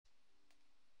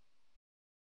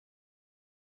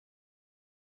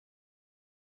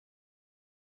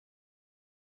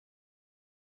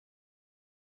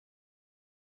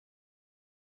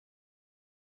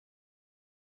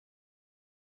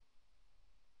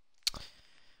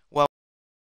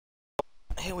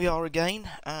we are again.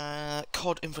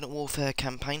 COD Infinite Warfare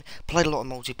campaign. Played a lot of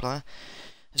multiplayer.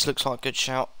 This looks like a good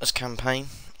shout as campaign.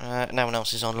 No one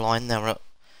else is online. They're at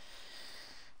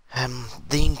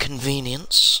the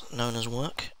inconvenience known as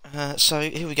work. So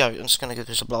here we go. I'm just going to give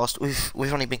this a blast. We've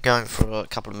only been going for a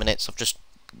couple of minutes. I've just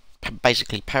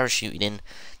basically parachuted in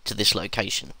to this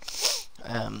location,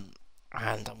 and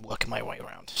I'm working my way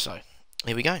around. So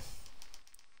here we go.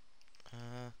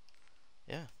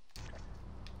 Yeah.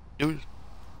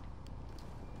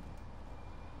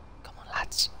 Come on,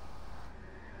 lads.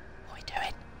 What are we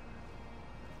doing?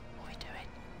 What are we doing?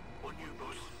 On you,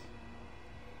 boss.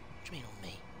 What do you mean on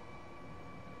me?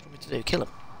 What do you want me to do? Kill him?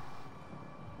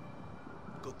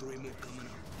 Got 3 more coming up.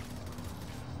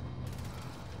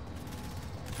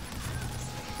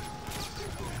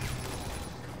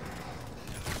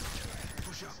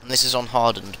 Push up. And this is on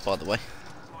hardened, by the way.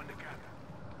 Find the gap.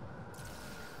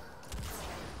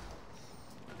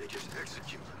 They just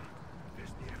execute.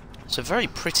 It's a very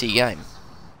pretty game.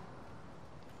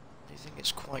 I think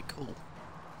it's quite cool.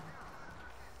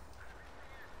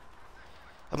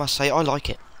 I must say, I like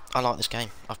it. I like this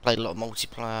game. I've played a lot of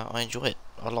multiplayer. I enjoy it.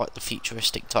 I like the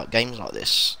futuristic type games like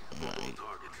this.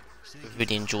 I've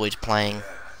really enjoyed playing.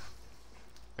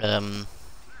 I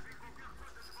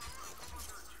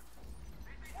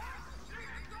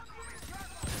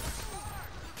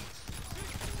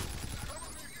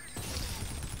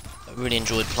really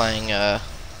enjoyed playing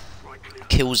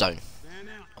Killzone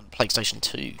on PlayStation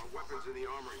 2.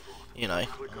 You know,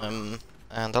 and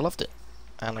I loved it.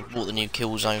 And I bought the new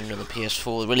Killzone on the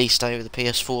PS4, the release day of the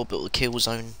PS4, built the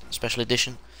Killzone Special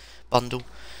Edition bundle,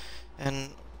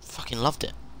 and fucking loved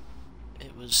it.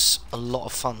 It was a lot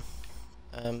of fun.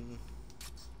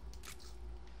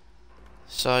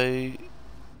 So,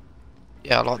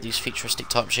 yeah, I like these futuristic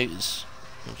type shooters.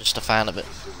 I'm just a fan of it.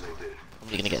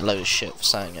 Probably gonna get a load of shit for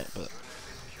saying it, but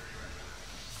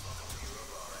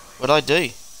what'd I do?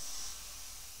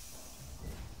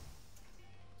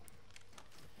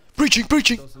 Breaching!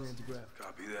 Breaching! Copy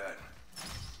that.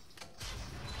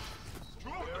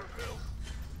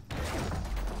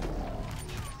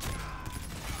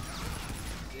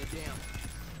 They're down.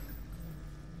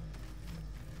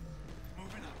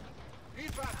 Moving up.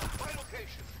 He's back. My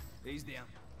location. He's down.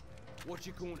 Watch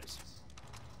your corners.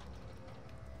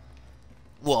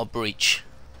 What a breach.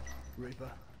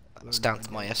 Reaper. That's down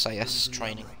to my SAS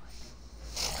training.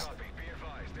 Copy. Be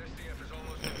advised. SDF is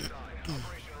almost inside.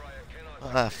 Operation Riot cannot.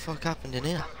 What the fuck happened in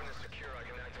here? Weapon is secure. I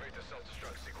can activate the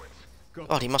self-destruct sequence.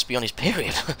 God, he must be on his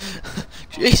period.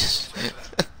 Jesus.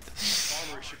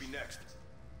 Armory should be next.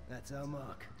 That's our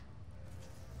mark.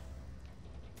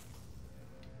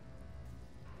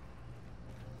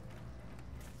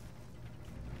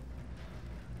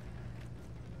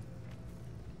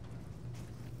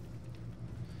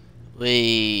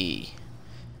 We.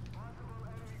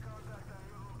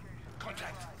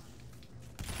 Contact.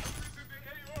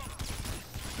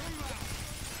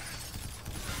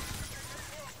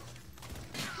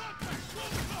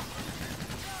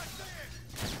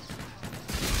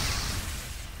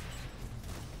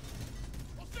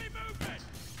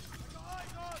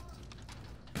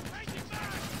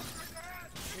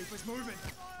 Keep us moving.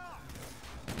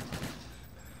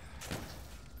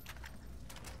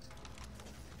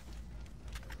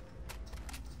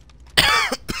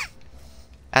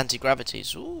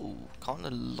 Anti-gravities. Ooh, kind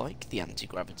of like the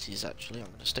anti-gravities actually. I'm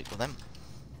going to stick with them.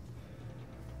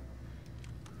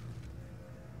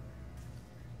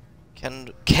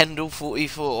 Kendall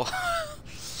 44.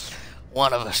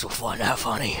 One of us will find that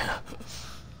funny.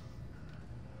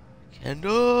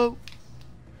 Kendall.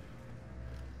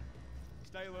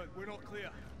 Stay alert. We're not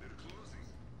clear. They're closing.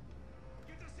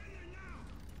 Get us in here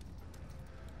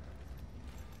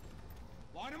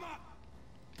now. Line them up.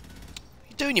 What are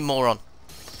you doing, you moron?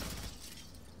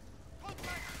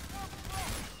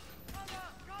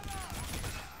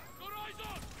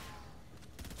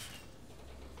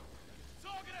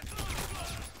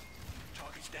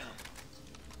 Target's down.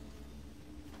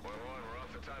 We're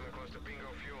off the time and close to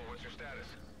bingo fuel. What's your status?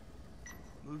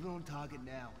 Moving on target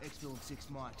now. Exfil and 6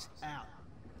 mics. Out.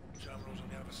 Terminal's on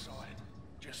the other side.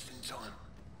 Just in time.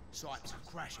 Sights.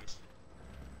 Crash it.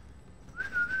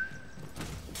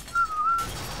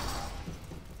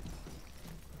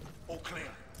 All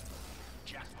clear.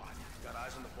 Jackpot. Got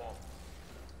eyes on the ball.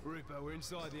 Reaper, we're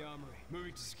inside the armory.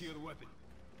 Moving to secure the weapon.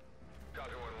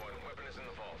 Copy 1-1. Weapon is in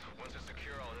the vault. Once it's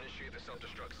secure, I'll initiate the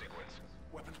self-destruct sequence.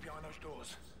 Weapons behind those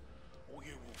doors. All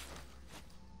you, Wolf.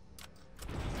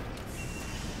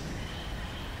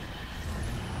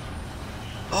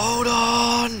 Hold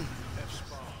on!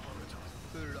 F-spar on the top.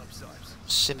 Put it up, Sipes.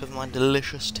 Sip of my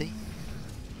delicious tea.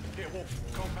 Here,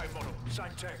 Compact model, same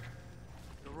tech.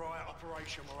 The riot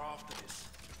operation we're after this.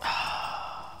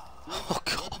 Oh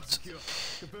god.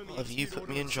 What have you put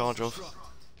me in charge of?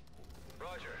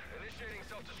 Roger. Initiating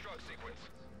self-destruct sequence.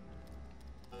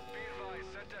 Be advised,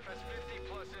 CENTEF has 50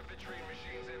 plus infantry and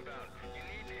machines inbound. You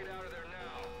need to get out of there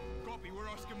now. Copy, we're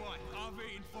Oscar Mike. RV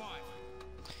in 5.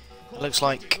 It looks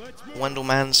like Wendell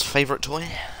Mann's favourite toy.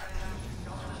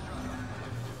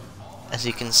 As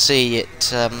you can see,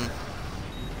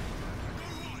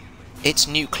 it's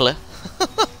nuclear.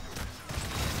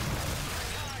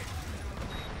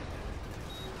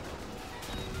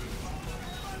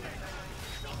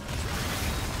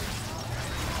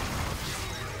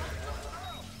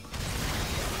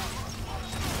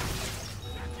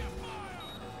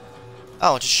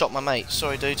 Oh, I just shot my mate.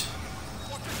 Sorry, dude.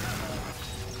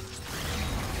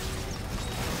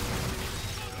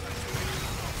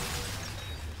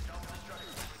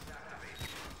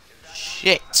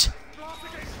 Shit.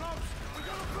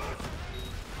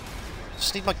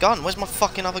 Just need my gun. Where's my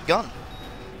fucking other gun?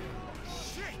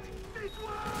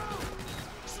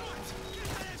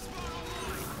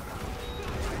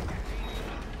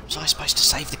 Was I supposed to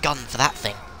save the gun for that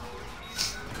thing?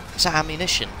 Is that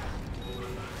ammunition?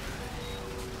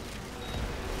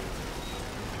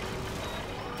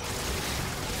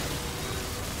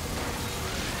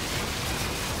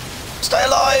 Stay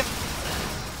alive!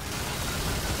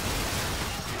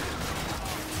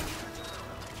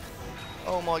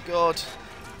 Oh my god.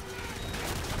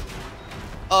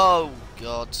 Oh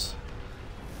god.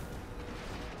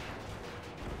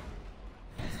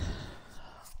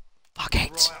 Fuck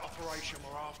it. Riot operation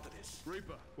we're after this.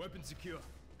 Reaper, weapon secure.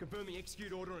 Confirming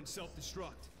execute order and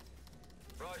self-destruct.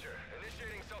 Roger.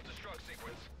 Initiating self-destruct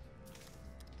sequence.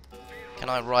 Can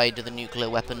I ride the nuclear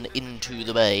weapon into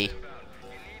the bay? You need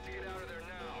to get out of there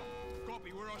now.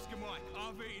 Copy, we're Oscar Mike.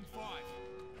 RV in 5.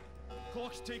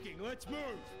 Clock's ticking, let's move!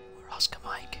 We're Oscar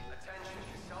Mike. Attention,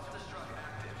 self-destruct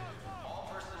active. All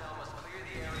personnel must clear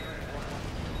the area.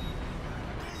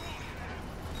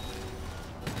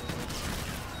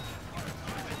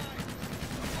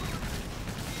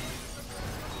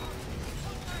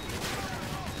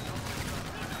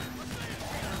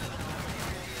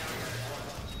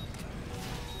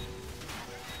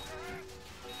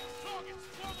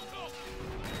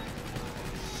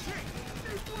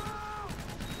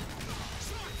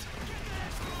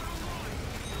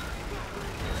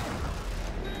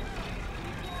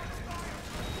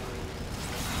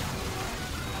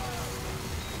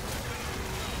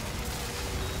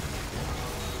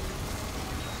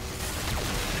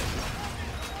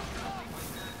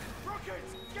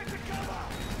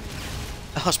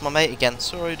 Oh, it's my mate again.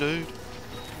 Sorry, dude.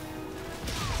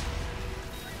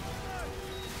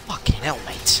 Fucking hell,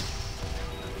 mate.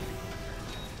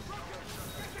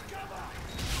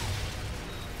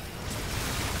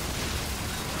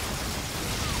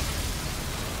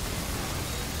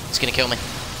 It's gonna kill me.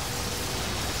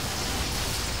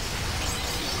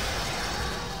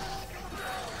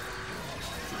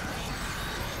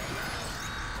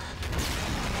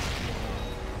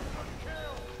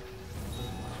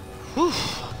 Whew,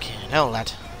 fucking hell,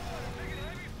 lad.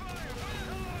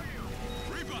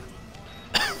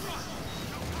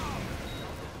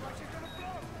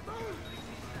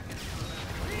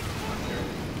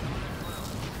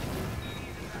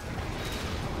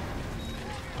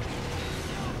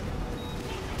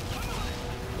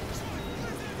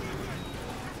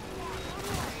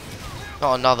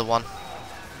 Got another one.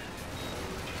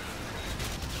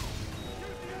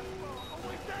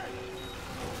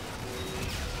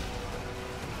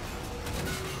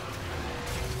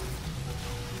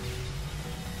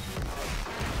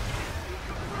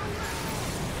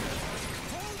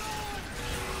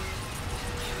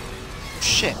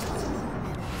 Shit.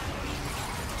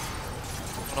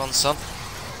 Hold on, son.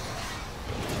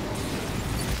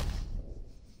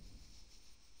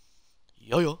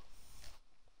 Yo-yo.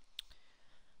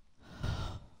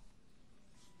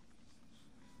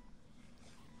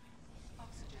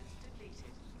 Oxygen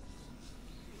depleted.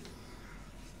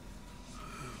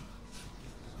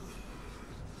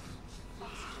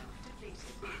 Oxygen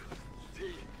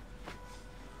depleted.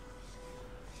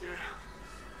 Yeah.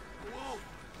 Whoa.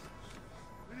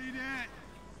 What are you doing?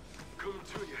 Coming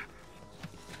to you.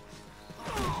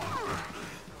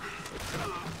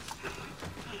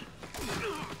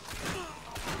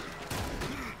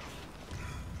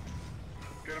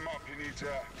 Get him up, you need to.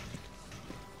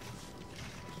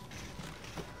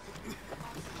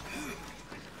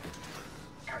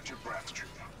 Catch your breath,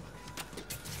 trooper.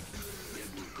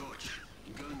 Edward Koch,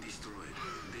 gun destroyed,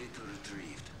 data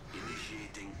retrieved,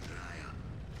 initiating riot.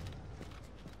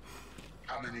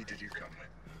 How many did you come with?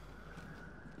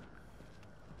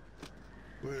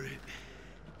 We're it.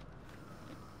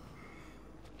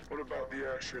 What about the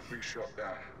airship we shot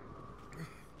down?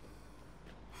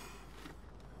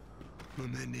 My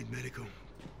men need medical.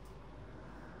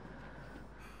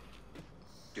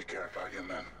 You care about your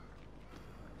men?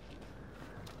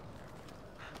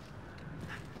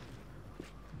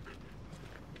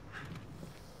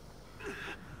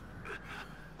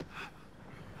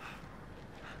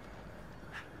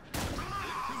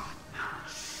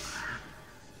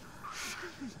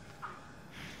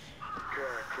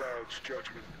 Care clouds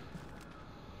judgment.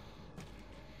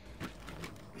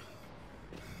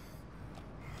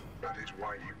 That is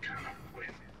why you cannot win.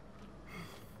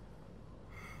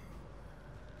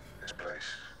 This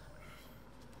place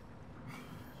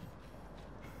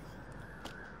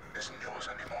isn't yours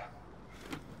anymore.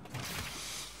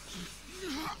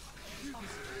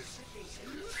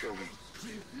 Kill them.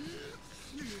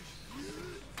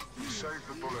 Save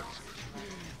the bullets.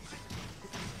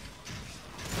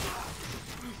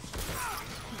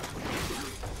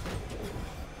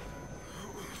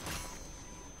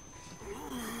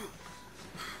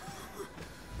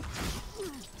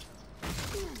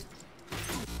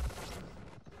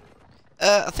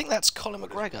 I think that's Colin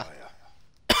McGregor.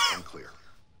 Unclear.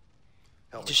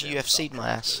 Just UFC'd my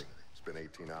ass. It's been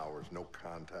 18 hours, no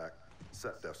contact.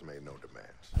 Set def's made no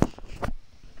demands.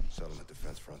 Settlement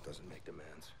Defense Front doesn't make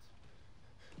demands.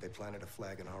 They planted a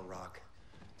flag in our rock.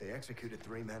 They executed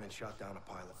 3 men and shot down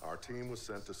a pilot. Our team was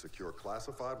sent to secure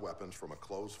classified weapons from a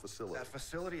closed facility. That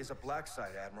facility is a black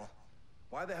site, Admiral.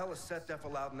 Why the hell is SetDef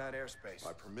allowed in that airspace?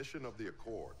 By permission of the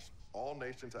Accords, all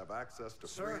nations have access to free...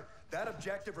 Sir, that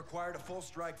objective required a full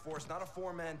strike force, not a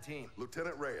 4-man team.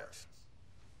 Lieutenant Reyes,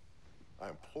 I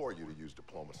implore you to use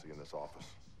diplomacy in this office.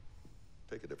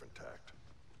 Take a different tact.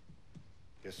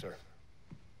 Yes, sir.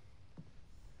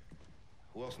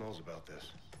 Who else knows about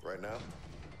this? Right now,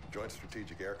 Joint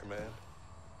Strategic Air Command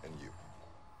and you.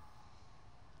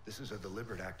 This is a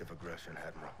deliberate act of aggression,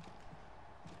 Admiral.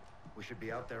 We should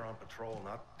be out there on patrol,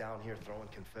 not down here throwing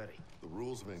confetti. The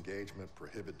rules of engagement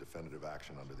prohibit definitive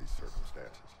action under these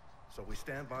circumstances. So we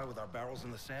stand by with our barrels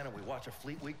in the sand and we watch a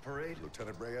Fleet Week parade?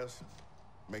 Lieutenant Reyes,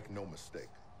 make no mistake.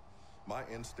 My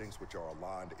instincts, which are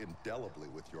aligned indelibly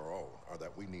with your own, are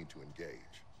that we need to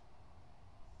engage.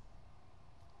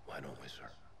 Why don't we, sir?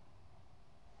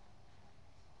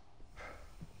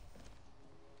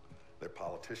 They're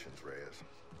politicians, Reyes.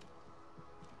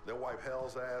 They'll wipe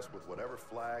hell's ass with whatever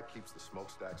flag keeps the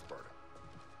smokestacks burning.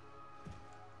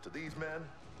 To these men,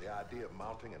 the idea of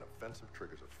mounting an offensive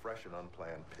triggers a fresh and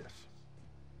unplanned piss.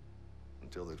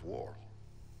 Until there's war,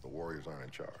 the warriors aren't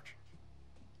in charge.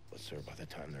 But sir, by the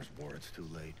time there's war, it's too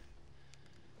late.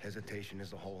 Hesitation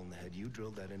is a hole in the head. You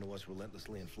drilled that into us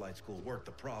relentlessly in flight school. Work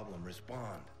the problem,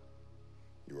 respond.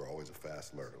 You were always a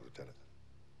fast learner, Lieutenant.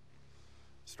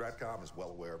 Stratcom is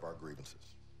well aware of our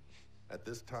grievances. At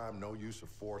this time, no use of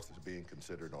force is being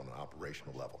considered on an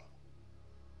operational level.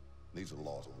 These are the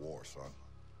laws of war, son.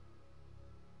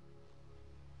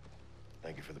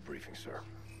 Thank you for the briefing, sir.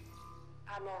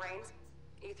 Admiral Raines,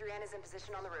 E3N is in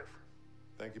position on the roof.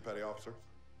 Thank you, Petty Officer.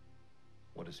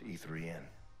 What is E3N?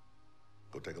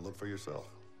 Go take a look for yourself.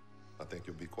 I think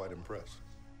you'll be quite impressed.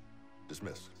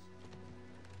 Dismissed.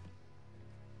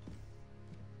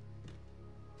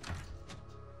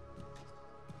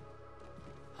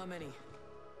 How many?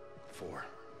 4.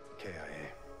 KIA.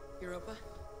 Europa?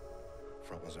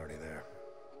 Front was already there.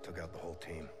 Took out the whole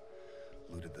team.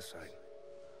 Looted the site.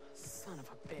 Son of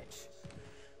a bitch.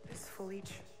 This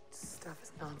Felice stuff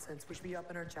is nonsense. We should be up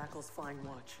in our jackals flying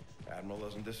watch. Admiral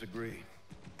doesn't disagree.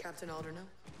 Captain Alderno?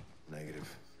 Negative.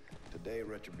 Today,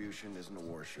 Retribution isn't a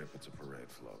warship, it's a parade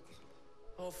float.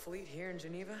 Whole fleet here in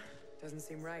Geneva? Doesn't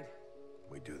seem right.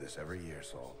 We do this every year,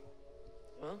 Saul.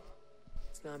 Well,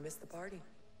 let's not miss the party.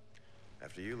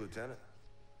 After you, Lieutenant.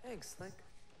 Thanks, Slick.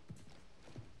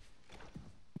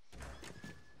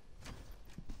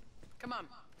 Come on,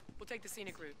 we'll take the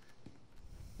scenic route.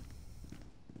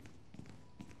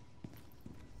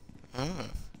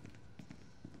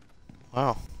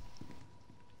 Wow.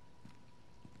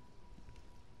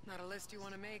 Not a list you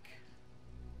want to make?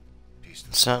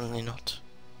 Certainly not.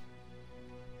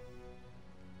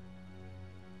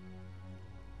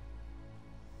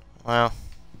 Wow.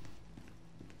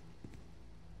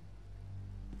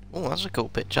 Oh, that's a cool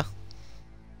picture.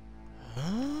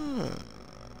 Ah,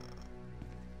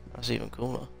 that's even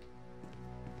cooler.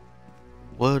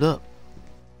 Word up.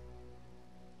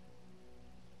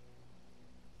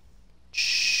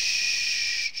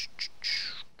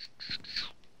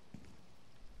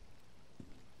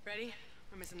 Ready?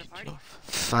 We're missing the party.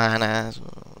 Fine ass,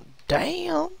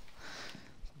 Damn.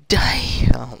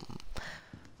 Damn.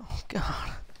 Oh,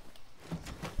 God.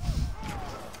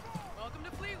 Welcome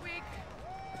to Fleet Week.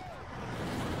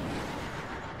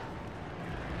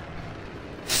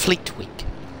 Fleet Week.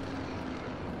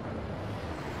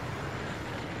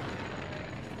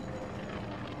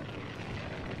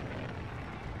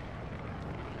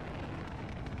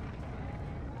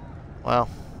 Wow.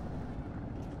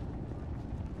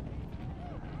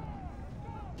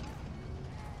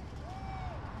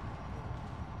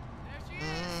 There she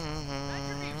is.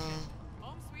 Retribution.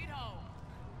 Home sweet home.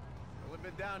 Well, we've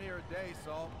been down here a day,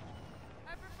 Saul.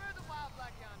 I prefer the wild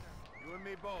black yonder. You and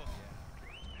me both.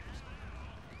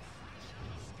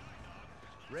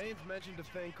 Raines mentioned a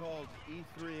thing called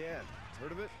E3N.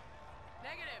 Heard of it?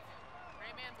 Negative.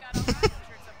 Rayman's got all kinds of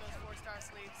tricks up those 4-star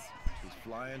sleeves. He's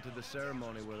flying to the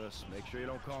ceremony with us. Make sure you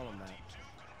don't call him that.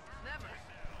 Never.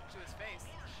 To his face.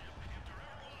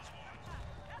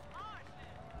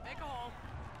 Make a hole.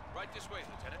 Right this way,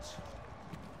 Lieutenants.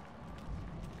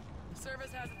 The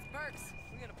service has its perks.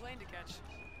 We got a plane to catch.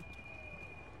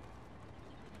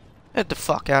 Get the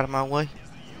fuck out of my way.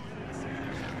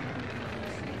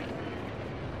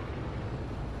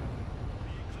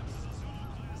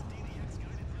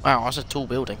 Wow, that's a tall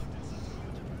building.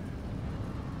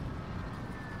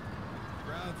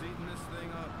 Crowd's eating this thing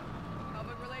up.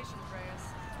 Public relations, Reyes.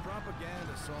 It's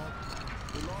propaganda, Saul.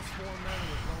 We lost 4 men and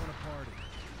we're throwing a party.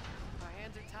 Our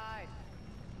hands are tied.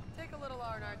 Take a little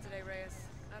R&R today, Reyes.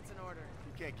 That's an order.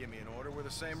 You can't give me an order. We're the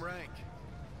same rank.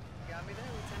 You got me there,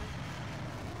 Lieutenant.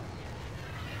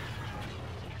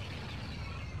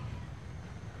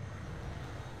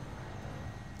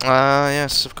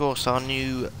 Yes, of course, our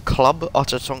new club,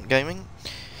 Utter Tonk Gaming,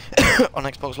 on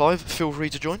Xbox Live. Feel free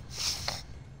to join.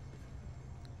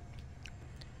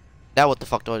 Now what the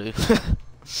fuck do I do?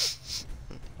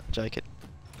 I'm joking.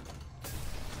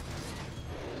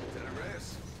 Lieutenant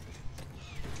Reyes.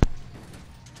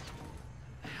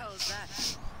 The hell is that?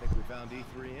 I think we found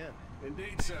E3N.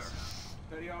 Indeed, sir.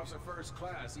 Petty Officer First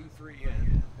Class,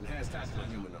 E3N. Enhanced Tactical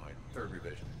Humanoid, 3rd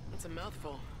Revision. It's a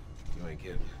mouthful. You ain't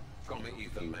kidding. Call me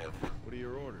Ethan, ma'am. What are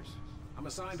your orders? I'm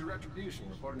assigned to Retribution,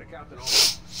 reporting to Captain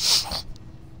Alden.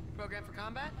 Program for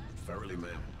combat? Thoroughly,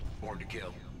 ma'am. Born to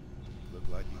kill. Look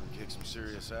like you can kick some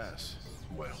serious ass.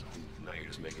 Well, now you're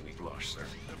just making me blush, sir.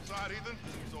 Inside, Ethan.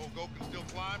 Is old Goat can still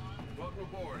climb? Welcome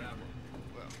aboard, Admiral.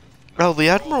 Well, Oh, the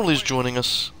Admiral is joining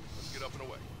us. let's get up and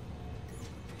away.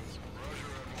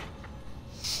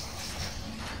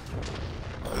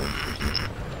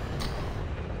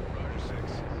 Roger, 6.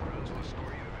 Rounds will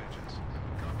escort you to Vengeance.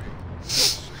 Copy.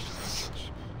 6 to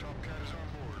Vengeance. Top Cat is on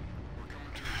board. We're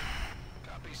coming to you.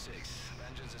 Copy 6.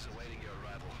 Vengeance is awaiting your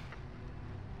arrival.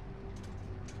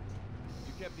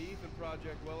 You kept the Ethan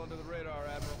project well under the radar,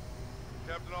 Admiral.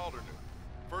 Captain Alden,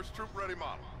 first troop-ready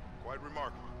model. Quite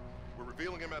remarkable. We're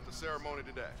revealing him at the ceremony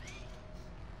today.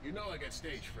 You know I got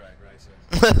stage fright, right, sir?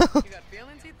 You got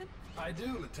feelings, Ethan? I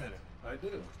do, Lieutenant. I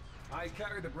do. I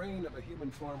carry the brain of a human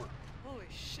farmer. Holy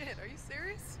shit, are you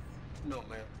serious? No,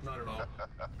 ma'am. Not at all.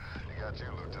 He got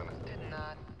you, Lieutenant. Did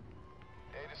not.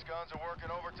 Aegis guns are working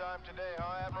overtime today,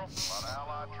 huh, Admiral? A lot of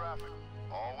Allied traffic.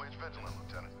 Always vigilant,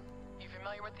 Lieutenant. You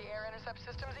familiar with the air intercept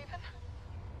systems, Ethan?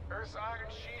 Earth's Iron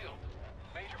Shield.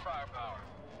 Major firepower.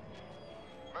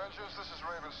 Vengeance, this is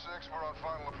Raven 6. We're on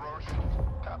final approach.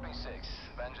 Copy 6.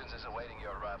 Vengeance is awaiting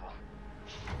your arrival.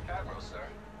 Admiral, sir.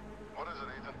 What is it,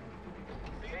 Ethan?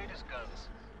 The Aegis guns.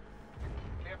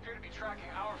 They appear to be tracking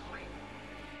our fleet.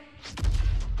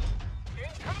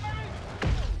 Incoming!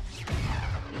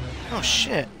 Oh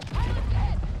shit.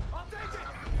 I'll take it!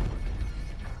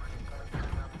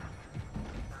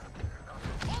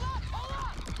 Hold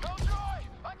on! No joy!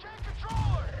 I can't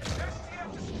control her! STF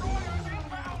destroyers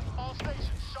inbound! All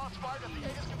stations, shots fired at the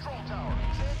Aegis control tower.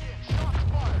 Send in, shots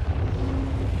fired.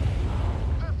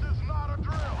 This is not a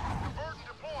drill. Convert and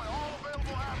deploy all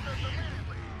available assets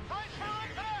immediately. Brace for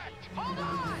impact! Hold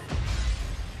on!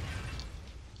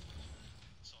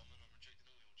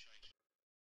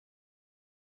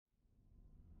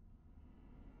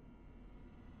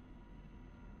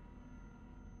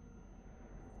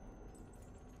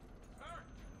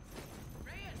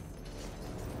 Reyes!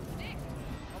 Nick!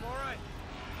 I'm all right.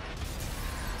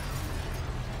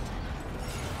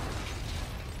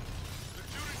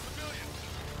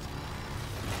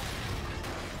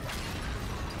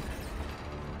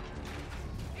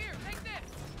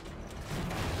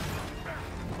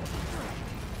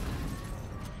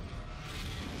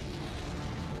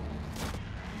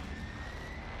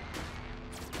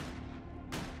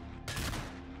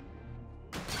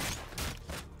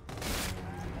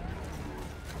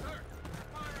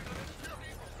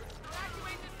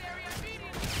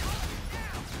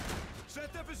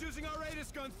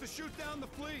 force guns to shoot down the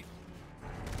fleet.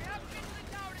 We have to get to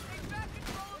the tower to take back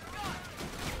control of the gun.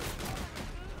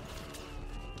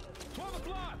 12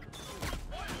 o'clock!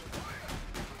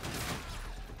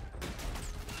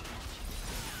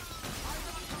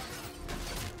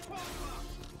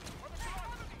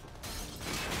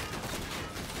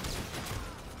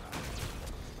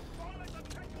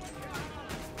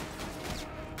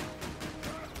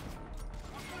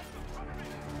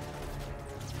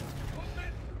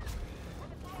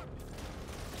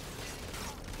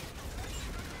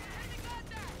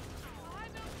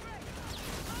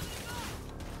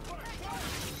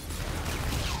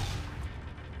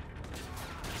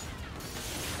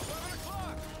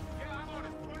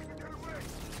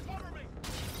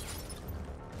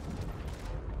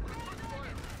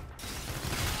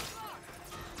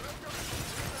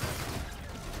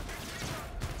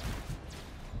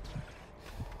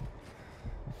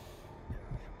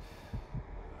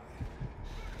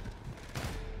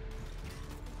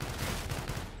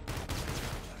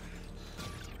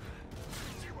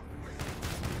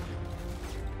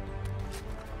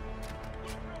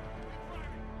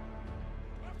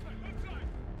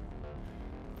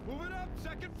 Moving up,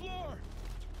 second floor!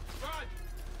 Run!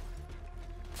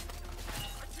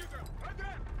 Right you go! Right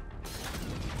there!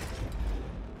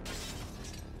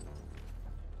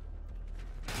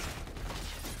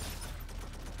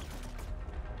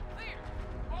 Clear!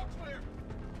 All clear!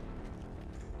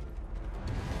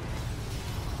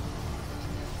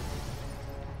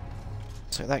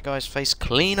 So that guy's face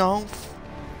clean off.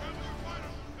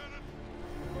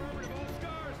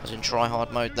 I was in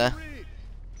try-hard mode there.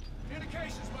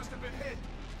 Indications must have been hit.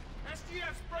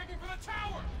 SDF's breaking for the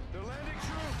tower! They're landing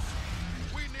troops!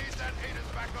 We need that haters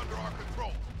back under our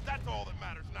control. That's all that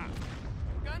matters now.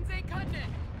 Guns ain't cutting it.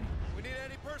 We need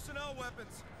anti-personnel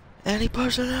weapons. Any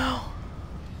personnel?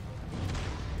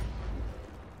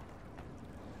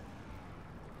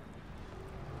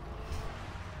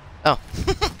 Oh.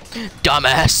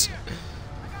 Dumbass!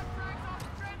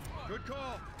 Good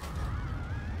call.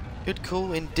 Good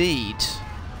call indeed.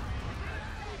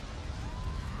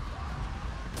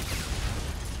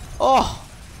 Oh!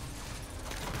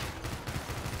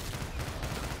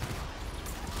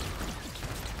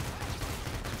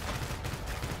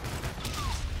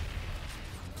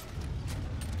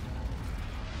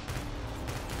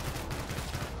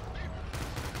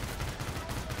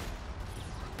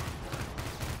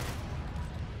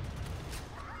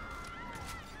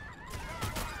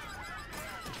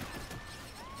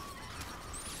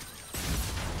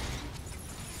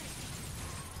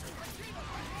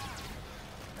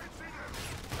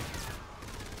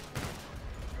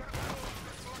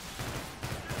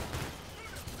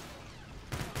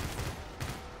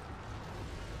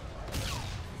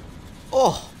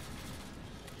 Oh!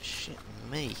 Shit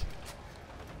me.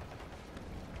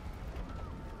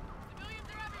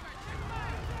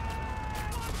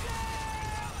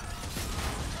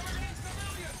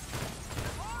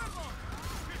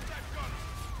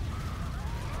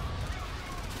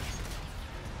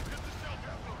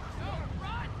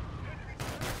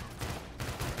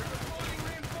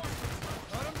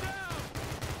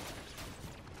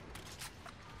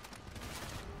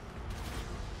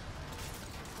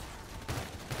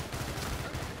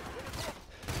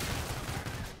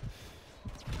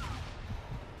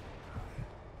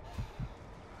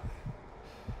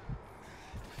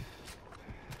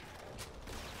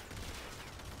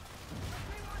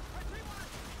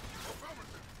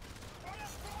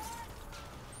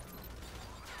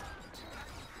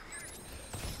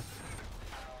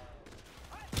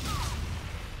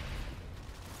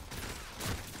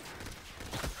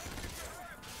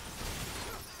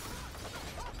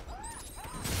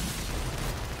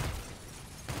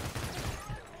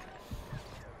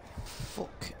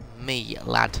 Fuck me,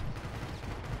 lad.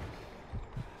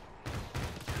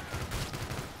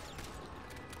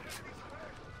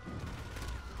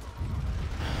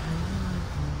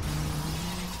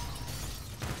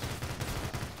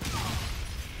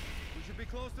 We should be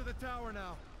close to the tower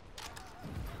now.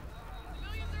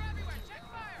 Civilians are everywhere! Check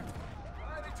fire!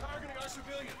 Why are they targeting our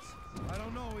civilians? I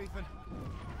don't know, Ethan.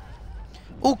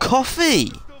 Oh, coffee!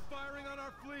 Still firing on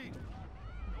our fleet.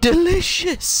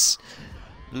 Delicious!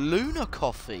 Lunar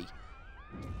coffee.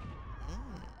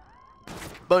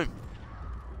 Boom.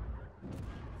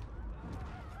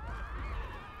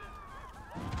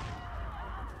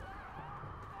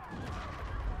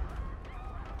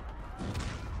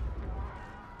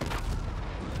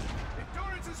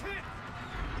 Endurance is hit!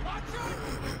 Watch out!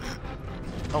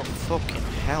 Oh, fucking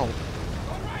hell.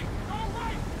 Go right! Go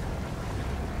right!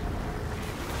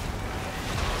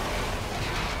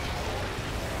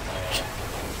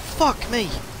 fuck me!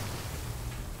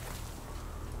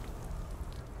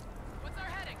 What's our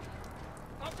heading?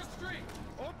 Up the street!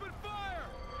 Open fire!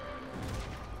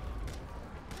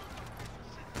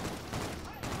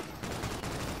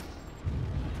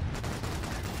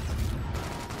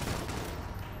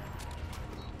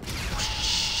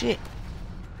 Shit!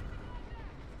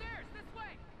 Stairs, this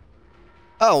way!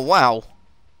 Oh wow!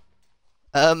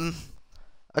 I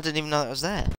didn't even know that was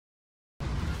there.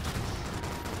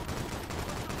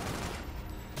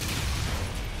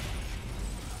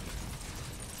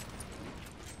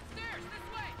 Stairs, this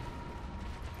way!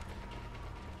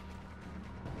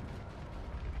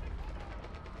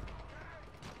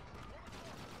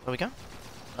 Where we go?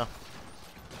 Oh.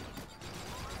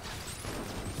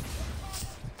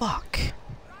 Fuck.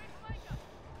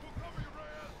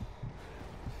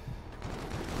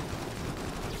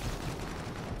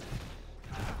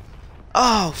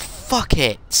 Oh, fuck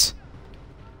it!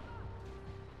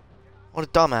 What a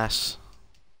dumbass.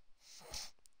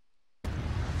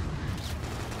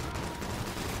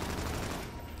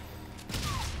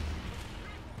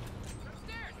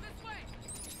 Stairs, this way!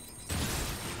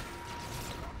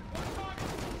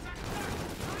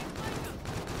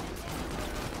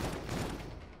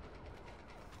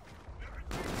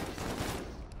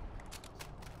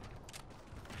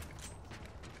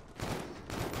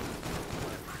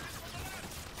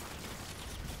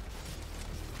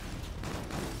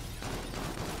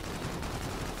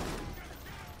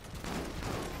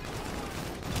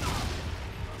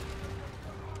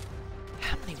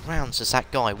 How many rounds has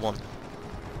that guy won?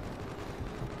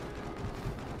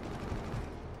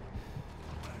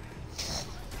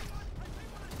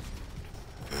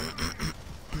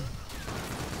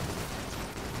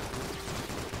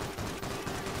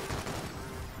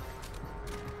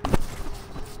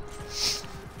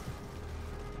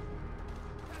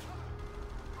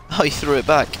 Oh, he threw it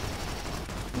back. He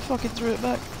fucking threw it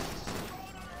back.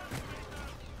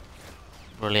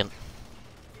 Brilliant.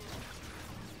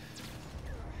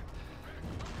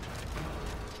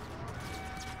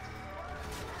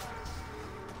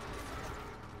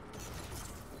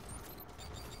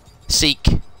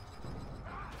 Seek.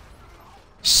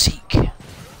 Seek.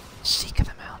 Seek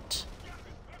them out.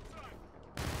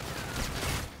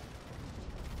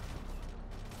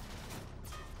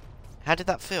 How did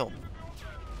that feel?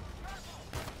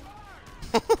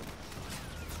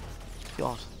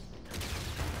 God.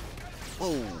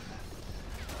 Whoa.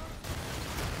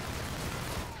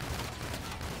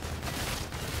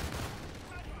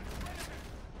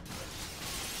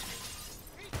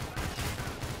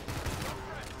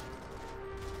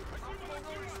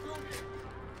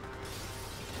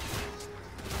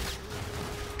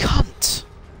 Cunt.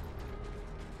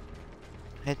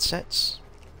 Headsets.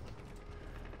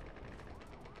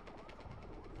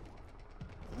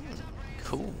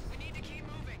 Cool.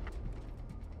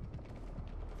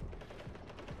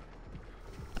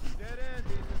 Dead end,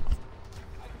 Ethan.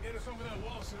 I can get us over that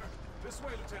wall, sir. This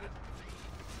way, Lieutenant.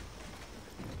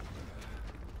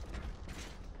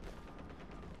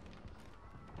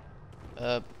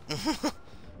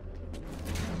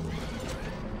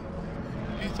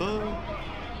 Ethan.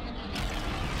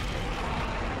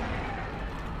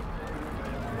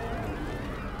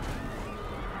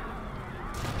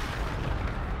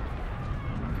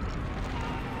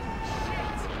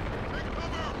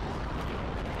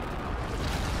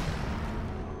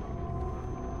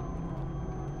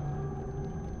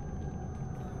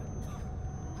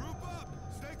 Group up!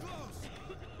 Stay close!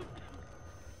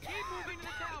 Keep moving to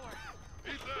the tower!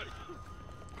 Ethan!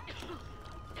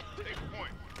 Take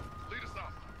point. Lead us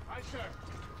out. Aye, sir.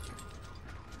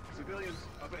 Civilians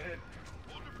up ahead.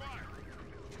 Hold your fire.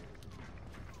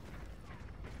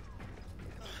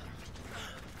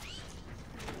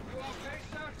 You okay,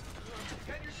 sir?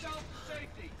 Get yourself to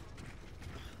safety.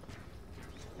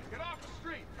 Get off the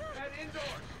street. Head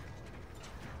indoors.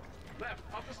 Left,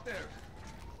 up the stairs.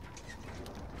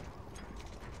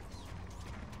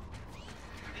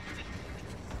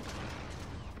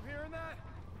 You hearing that?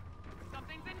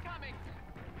 Something's incoming!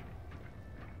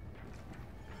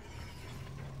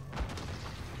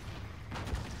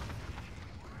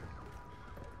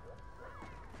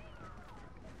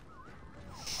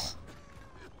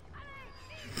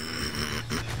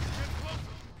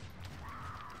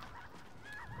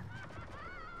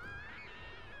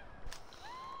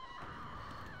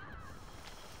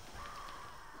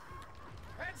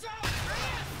 Heads up!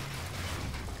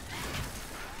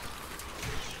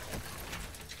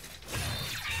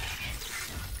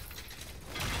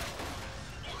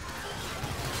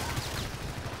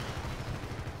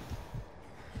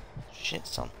 Shit,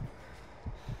 son.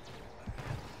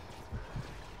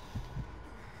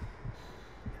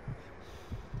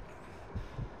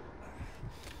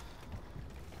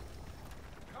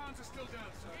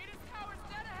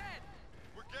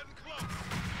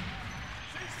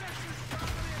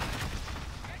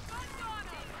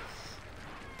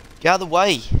 Get out of the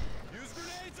way. Use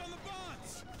grenades on the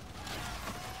bonds.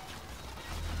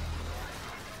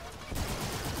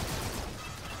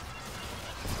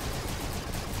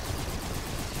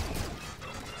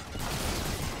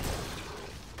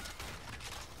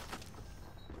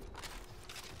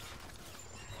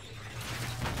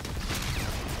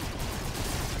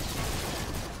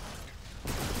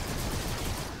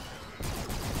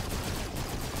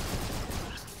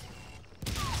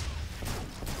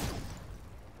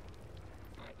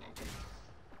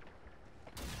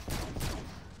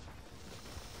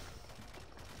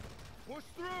 Push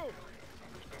through.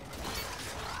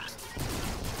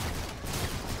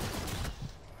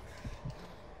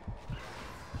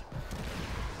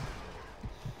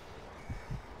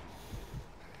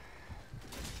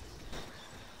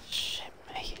 Shit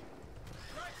me.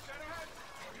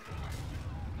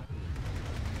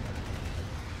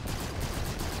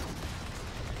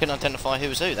 Couldn't identify who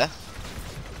was who there.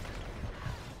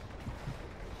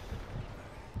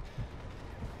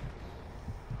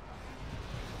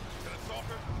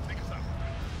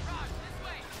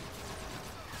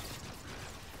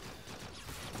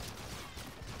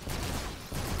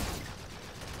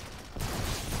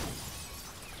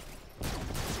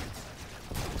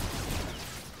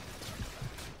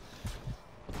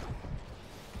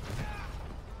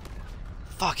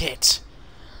 Fuck it.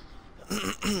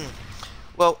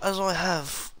 Well, as I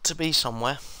have to be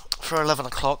somewhere for 11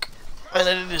 o'clock, and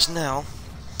it is now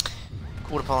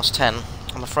 10:15,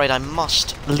 I'm afraid I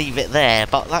must leave it there,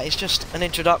 but that is just an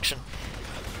introduction.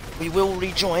 We will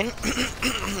rejoin.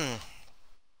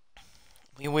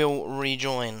 We will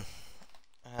rejoin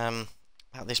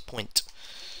at this point.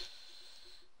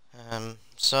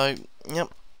 So, yep,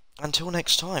 until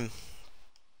next time.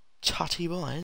 Tutty bye.